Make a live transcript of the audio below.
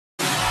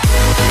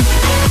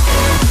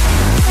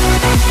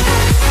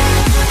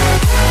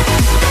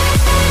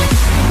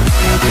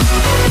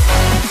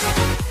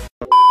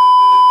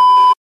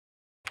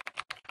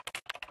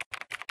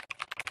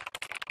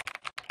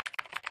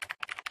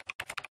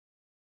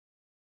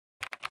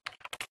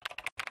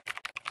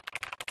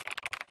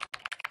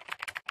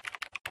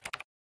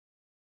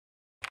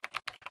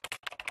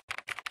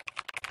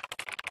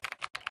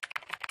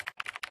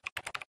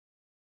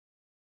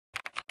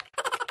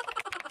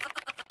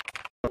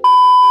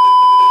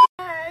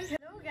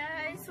Hello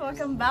guys!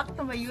 Welcome back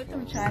to my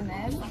YouTube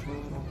channel.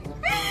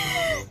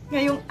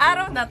 Ngayong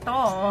araw na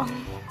to,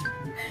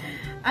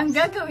 ang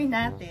gagawin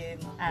natin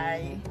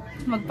ay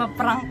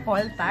magpa-prank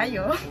call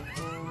tayo.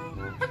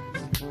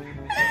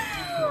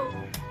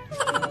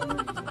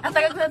 Ang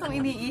tagal ko na itong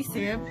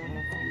iniisip.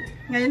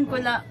 Ngayon ko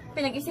lang,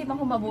 pinag-isipan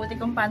ko mabuti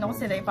kung paano ko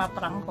sila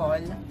ipaprank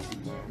call.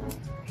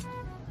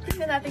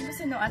 Tingnan natin kung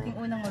sino ating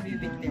unang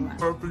mabibiktima.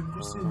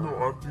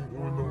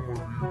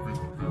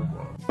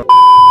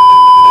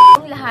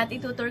 Ang lahat,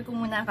 itutur ko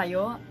muna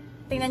kayo.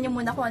 Tingnan nyo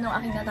muna kung anong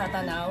aking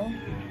natatanaw.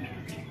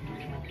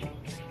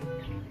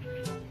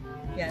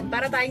 Yan,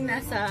 para tayong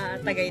nasa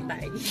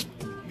Tagaytay.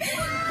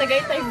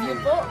 Tagaytay view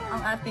po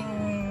ang ating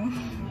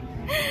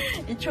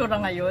itsura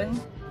ngayon.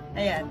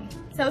 Ayan.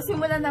 So,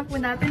 simulan na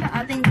po natin ang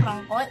ating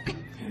prank call.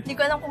 Hindi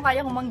ko alam kung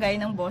kaya humanggay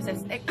ng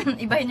boses.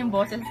 Ibahin yung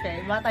boses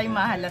kayo. Baka tayong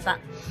mahalata.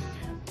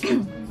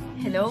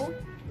 Hello?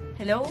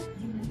 Hello?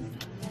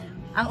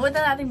 Ang una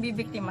natin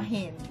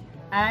bibiktimahin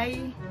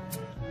ay...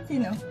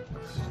 Sino?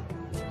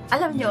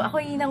 Alam nyo, ako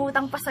yung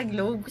nangutang pa sa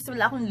Globe. Gusto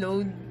wala akong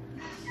load.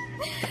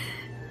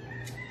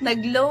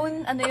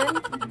 Nag-loan, ano yun?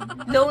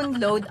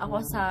 Load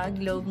ako sa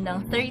Globe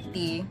ng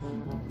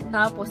 30.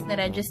 Tapos,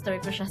 niregister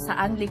ko siya sa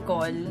Unli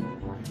Call.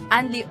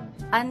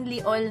 Unli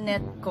All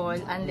Net Call.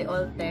 Unli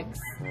All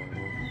Text.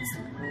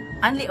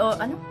 Unli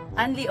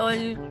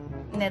All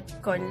Net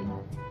Call.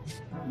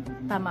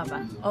 Tama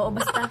ba? Oo,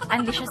 basta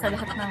unli siya sa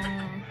lahat ng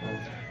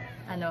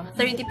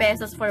 30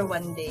 pesos for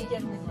one day.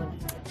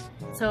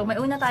 So, may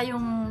una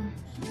tayong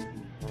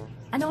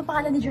ano ang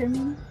pangalan ni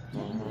Jermaine?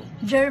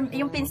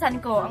 Yung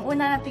pinsan ko. Ang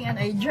una nating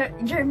ay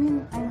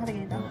Jermaine. Ano nakalagay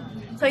dito?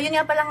 So, yun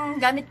nga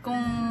palang gamit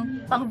kong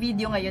pang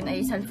video ngayon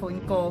ay cellphone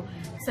ko.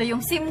 So,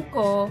 yung SIM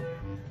ko,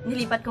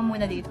 nilipat ko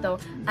muna dito.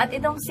 At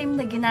itong SIM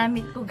na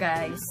ginamit ko,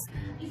 guys,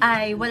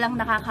 ay walang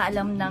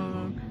nakakaalam ng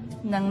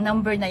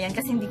number na yan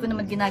kasi hindi ko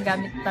naman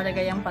ginagamit talaga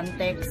yung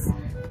pan-text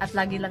at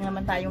lagi lang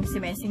naman tayong si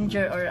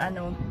Messenger or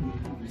ano.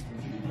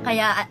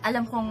 Kaya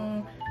alam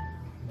kong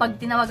pag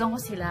tinawagan ko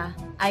sila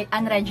ay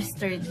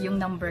unregistered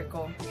yung number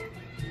ko.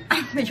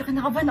 Medyo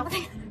kinakabahan ako.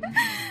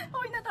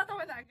 Okay,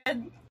 natatawa na agad.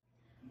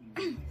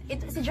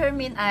 Si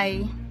Jermaine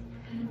ay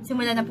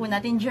simulan na po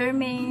natin.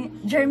 Jermaine?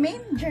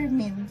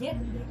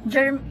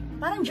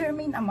 Parang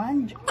Jermaine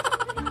naman.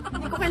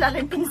 Hindi ko kilala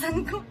yung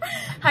pinsan ko.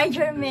 Hi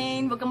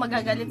Jermaine, huwag kang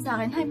magagalit sa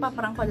akin. Hi,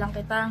 paparang ko lang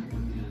kita.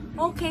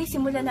 Okay,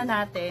 simulan na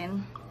natin.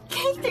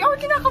 Okay, hindi ako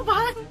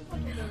kinakabahan.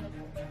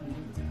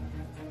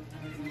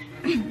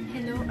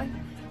 Hello? Ay,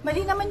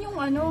 mali naman yung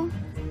ano.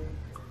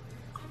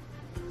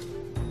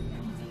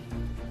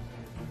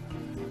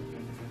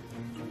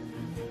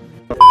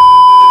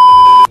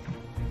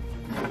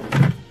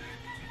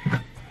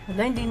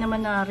 Wala, hindi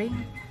naman narin.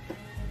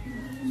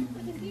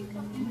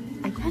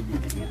 Ayan,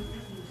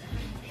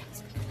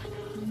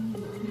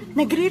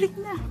 nagre-ring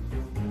na.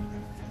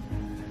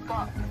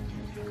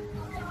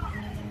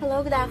 Hello,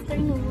 good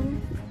afternoon.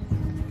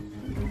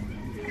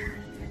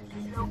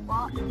 Hello po.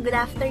 Good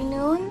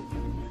afternoon.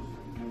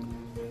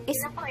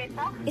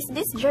 Is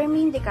this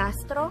Jermaine De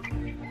Castro?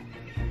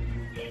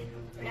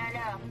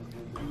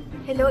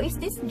 Hello, is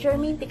this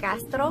Jermaine De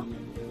Castro?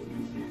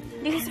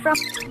 This is from...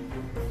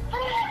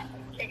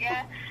 Sige,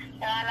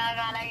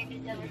 nakalaga lang hindi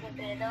siya sa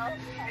pelo.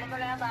 Alam mo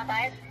lang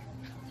bakit?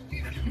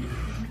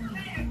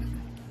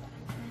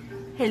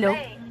 Hello?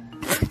 Hey.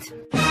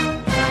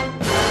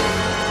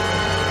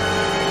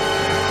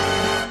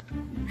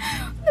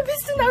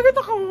 Nabisto na agad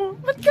ako.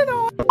 Ba't ka na?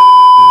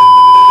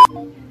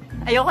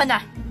 Ayoko na.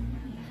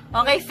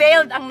 Okay,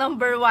 failed ang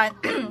number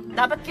 1.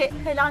 Dapat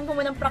kailangan ko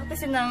munang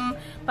practicein ng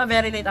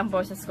pa-verify ang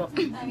boses ko.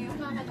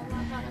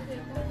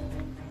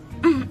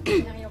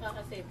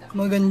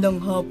 Magandang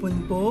hapon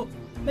po.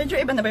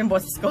 Medyo iba na ba yung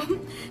boses ko?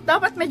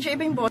 Dapat medyo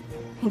iba yung boses.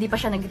 Hindi pa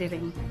siya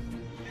nagre-ring.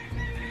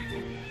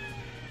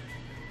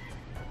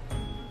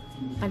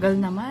 Tagal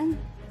naman.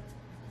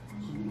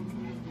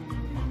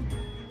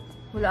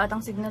 Wala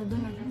atang signal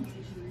dun.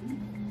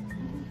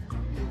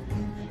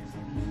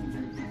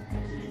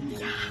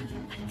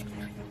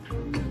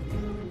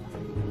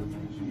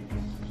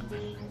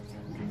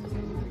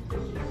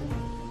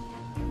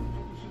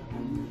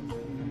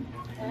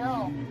 Hello.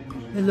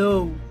 Hello,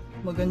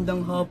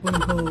 magandang hapon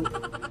ho.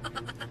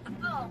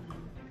 Oh,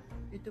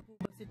 Ito po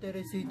ba si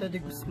Teresita de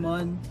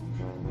Guzman?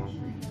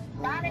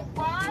 bakit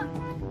po?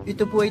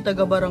 Ito po ay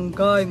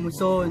taga-barangay,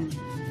 Muson.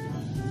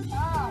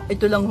 Oh,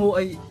 Ito lang ho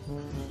ay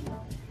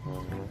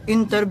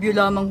interview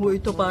lamang ho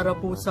ito para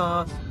po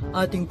sa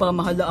ating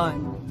pamahalaan.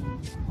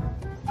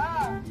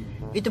 oh,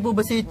 Ito po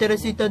ba si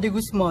Teresita de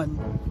Guzman?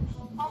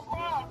 opo.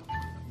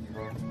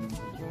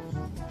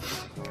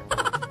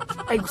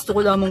 Ay gusto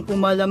ko lamang po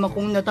malaman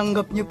kung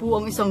natanggap niyo po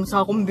ang isang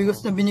sakong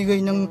bigas na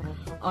binigay ng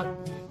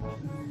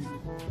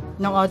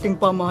ating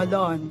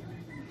pamahalaan.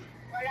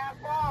 Wala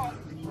po.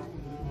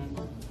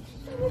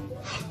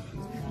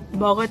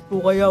 Bakit po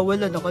kaya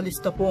wala?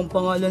 Nakalista po ang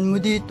pangalan mo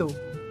dito.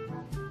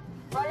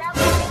 Wala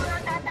po yung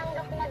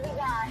natatanggap na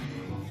bigas.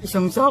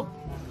 Isang sak.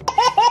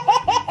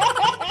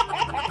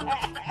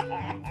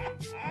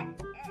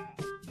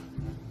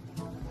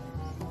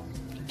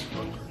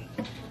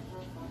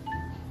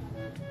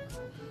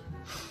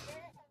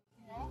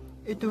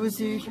 Ito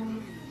si...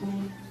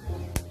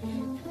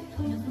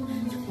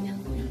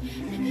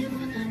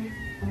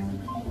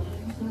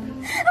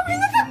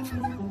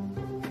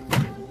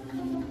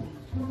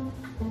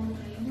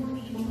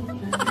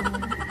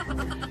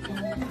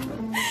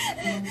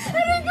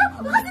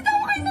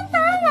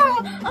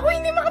 Ako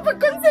hindi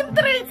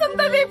makapag-concentrate.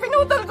 Sandali,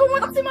 pinutol ko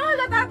muna kasi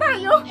mahalata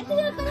tayo.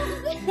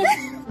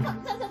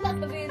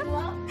 Sasasabihin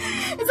mo?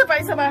 Isa pa,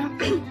 isa pa.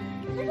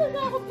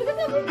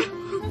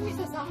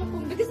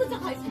 Bigas sa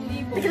saka isang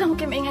libo. Hindi ka lang huwag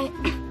kayo maingay.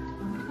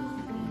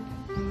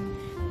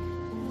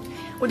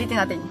 Ulitin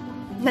natin.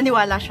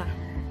 Naniwala siya.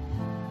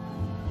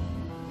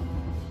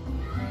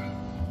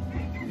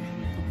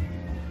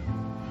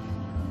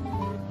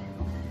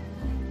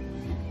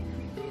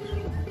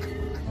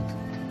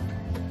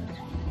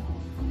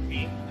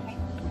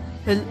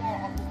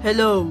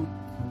 Hello.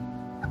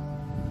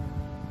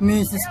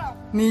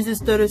 Mrs.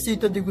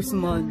 Teresita de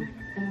Guzman.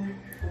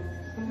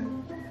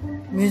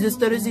 Mrs.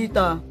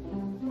 Teresita.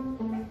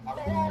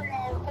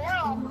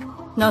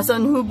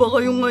 Nasaan ho ba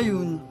kayo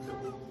ngayon?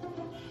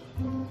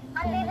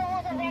 Andito mo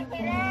sa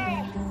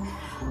bakery.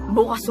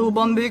 Bukas ho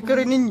ba ang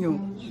bakery ninyo?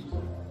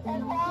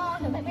 Opo,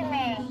 sa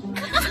bakery.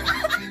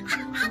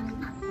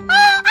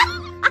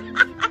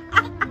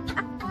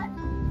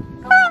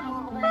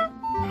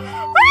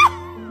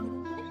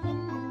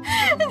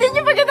 Hindi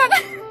niyo pa ganun.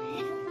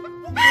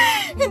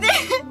 Hindi.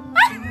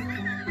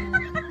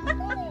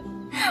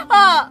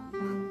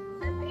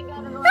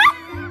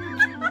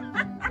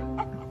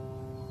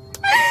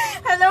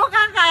 Hello,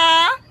 kaka.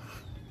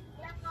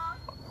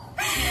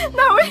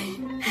 Nawi.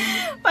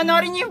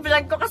 Panoorin niyo yung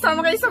vlog ko.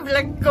 Kasama kayo sa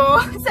vlog ko.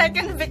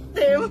 Second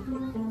victim.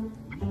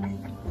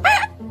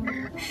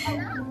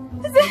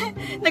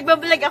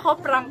 Nagbablog ako,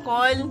 prank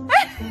call.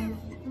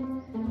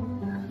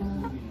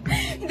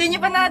 Hindi niyo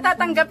pa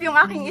natatanggap yung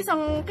aking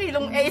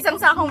isang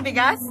sakong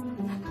bigas?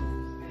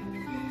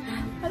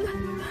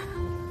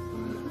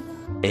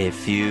 A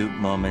few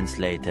moments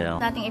later.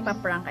 Nating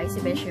ipaprank ay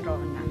si Beshi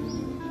Rona.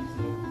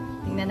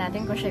 Tingnan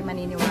natin kung siya'y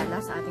maniniwala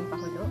sa ating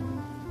pakulo.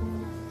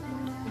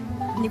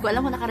 Hindi ko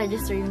alam kung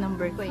nakaregister yung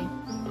number ko eh.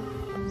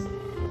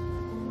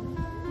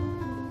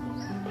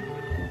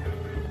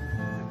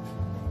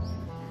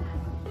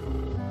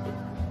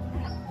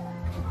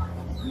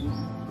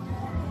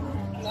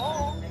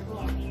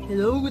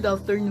 Hello, good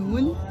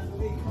afternoon.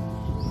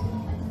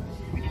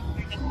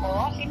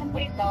 Sino po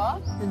ito?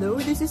 Hello,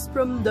 this is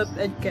from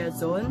DepEd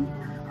Quezon.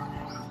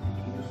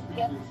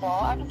 Yes po.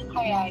 Ano po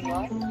kaya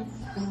yun?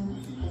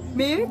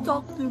 May I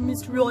talk to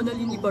Miss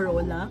Ronaldine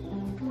Ibarola?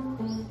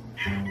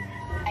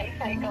 Ay,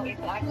 sa ikaw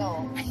ito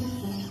ano?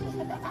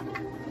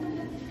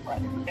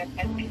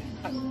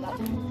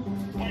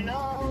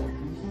 Hello?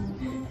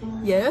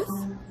 Yes?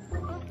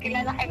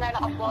 Kilala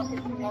ka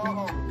boses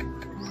mo.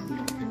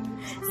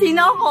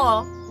 Sino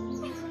ako?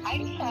 Ay,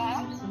 siya?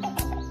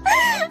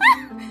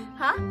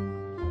 Ha?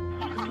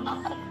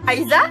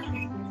 Aiza?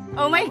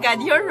 Oh my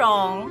God, you're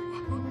wrong.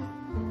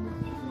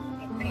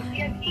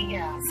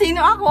 Iya.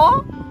 Sino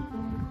ako?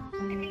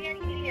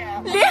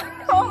 Iya.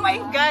 Oh my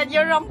God,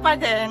 you're wrong pa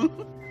din.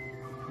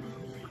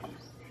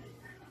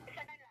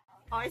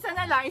 Oh, isa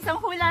na lang. Isang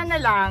hula na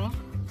lang.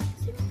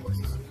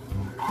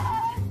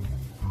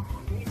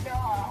 Ito.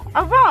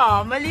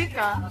 Aba, mali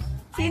ka.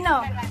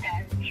 Sino? Talaga.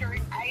 Sure.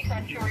 Ay,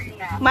 sure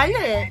na.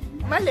 Mali.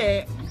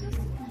 Mali.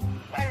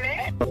 Mali?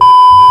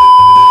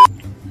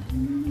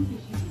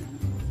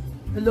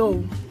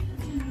 Hello?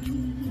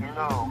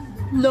 Hello.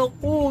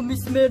 Naku,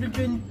 Miss Mary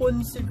Jane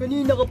Ponce,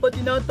 kanina ka pa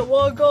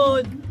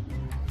tinatawagan.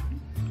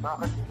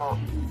 Bakit po?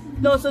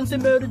 Nasaan si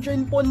Mary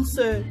Jane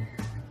Ponce?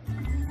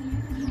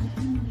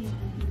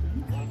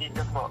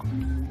 Dito po.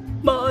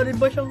 Maaari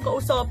ba siyang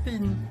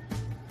kausapin?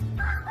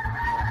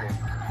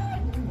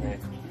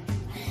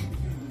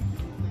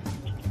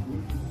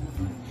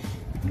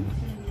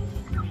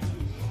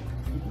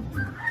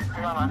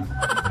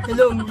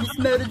 Hello, Miss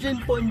Mary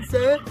Jane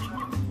Ponce?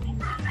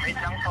 Wait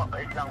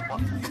lang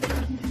po.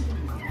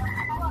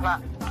 Ma.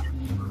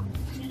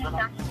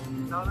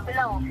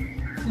 Hello.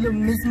 Hello,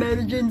 Miss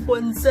Mary Jane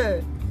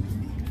Ponce?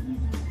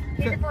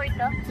 Sino po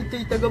ito?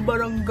 Ito'y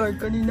taga-barangay.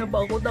 Kanina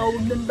ba ako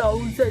tawag ng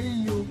tawag sa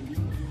iyo?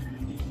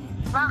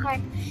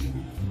 Bakit?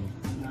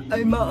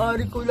 Ay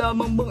maaari ko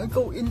lamang bang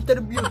ikaw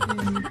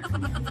interviewin?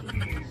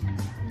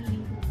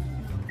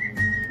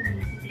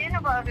 Sino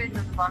ba rin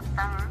yung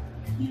bantang?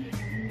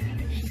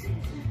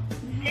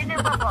 Sino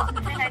ba po?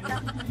 Sino ito?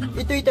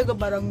 Ito'y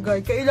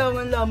taga-barangay.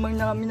 Kailangan lamang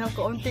namin ng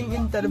kaunting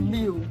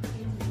interview.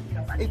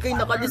 Ika'y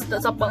nakalista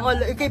sa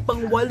pangalan. Ika'y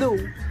pang-8.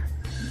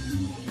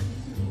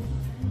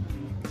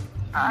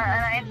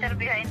 Ano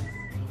interviewin?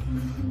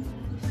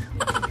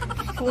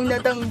 Kung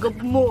natanggap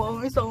mo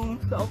ang isang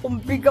sakong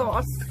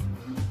bigas.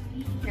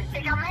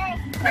 Teka, May!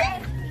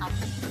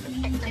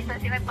 Ito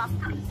si May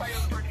Papa.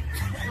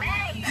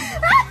 May!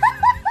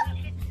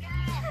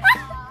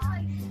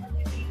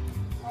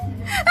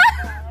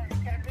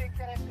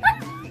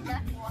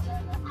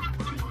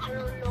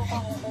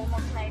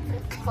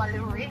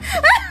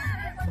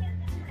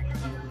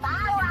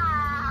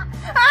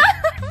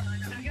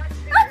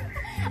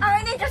 Ang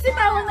hindi kasi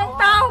tawag ng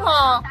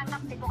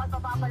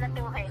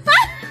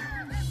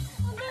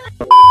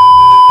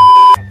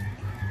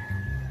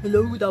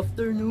Hello, good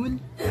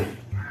afternoon.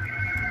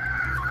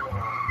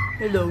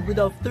 Hello, good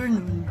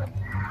afternoon.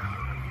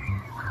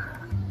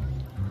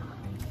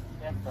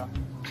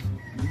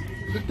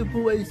 Ito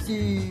po ay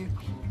si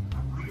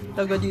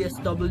taga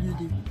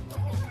DSWD.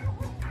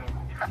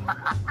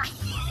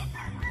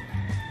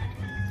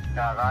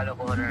 Nakakalo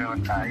ko na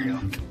naman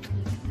tayo.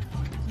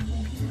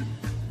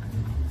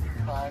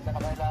 Bakit na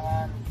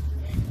kailangan?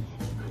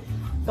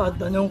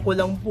 Tatanong ko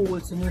lang po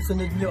kung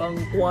sinusunod nyo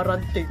ang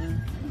quarantine.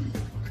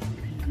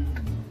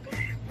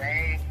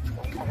 May,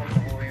 kung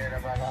pakutukuhin na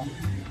naman ako.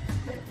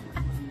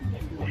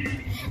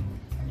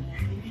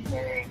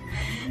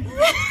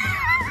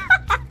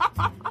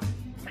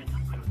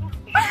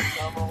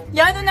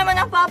 Yan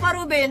naman ang Papa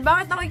Ruben.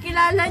 Bakit ako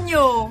kilala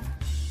nyo?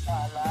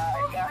 Ala,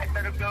 kahit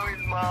anong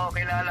gawin mo,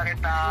 kilala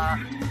kita.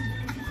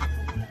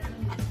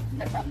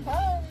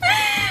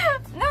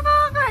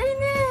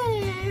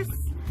 Nakakainis!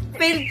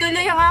 Failed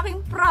tuloy ang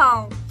aking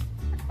prank.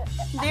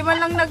 Hindi man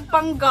lang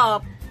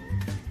nagpanggap.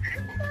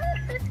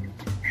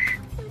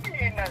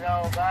 Hindi na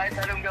ako, kahit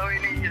anong gawin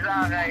ninyo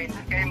sa akin,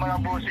 kay mga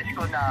boses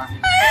ko na.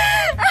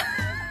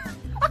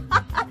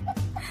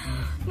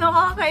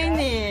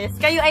 Nakakainis.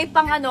 Kayo ay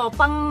pang 5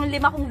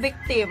 kong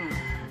victim.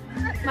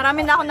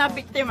 Marami na ako na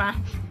biktima.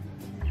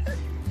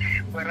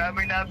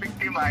 Marami na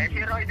biktima eh,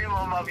 pero hindi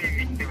mo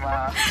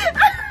mabibiktima.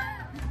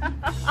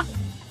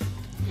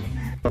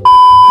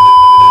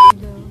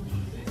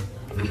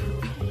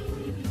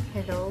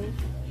 Hello?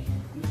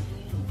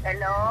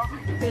 Hello?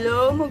 Hello,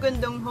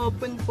 magandang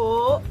hapon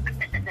po.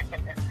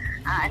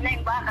 Anay,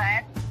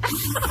 bakit?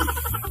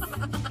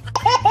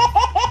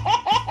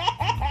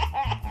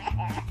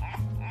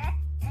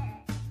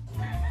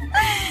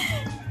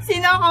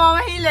 Sino ako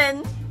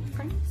mamahilin?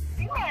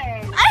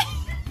 Yes. Ay!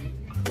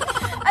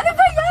 Ano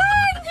ba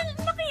yan?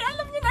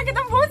 Nakialam niyo na agad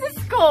ang boses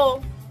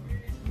ko.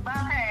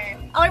 Bakit?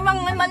 Ay,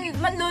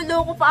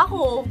 manluloko pa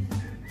ako.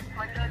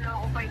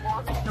 Manloloko pa yung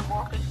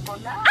boses mo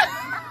na.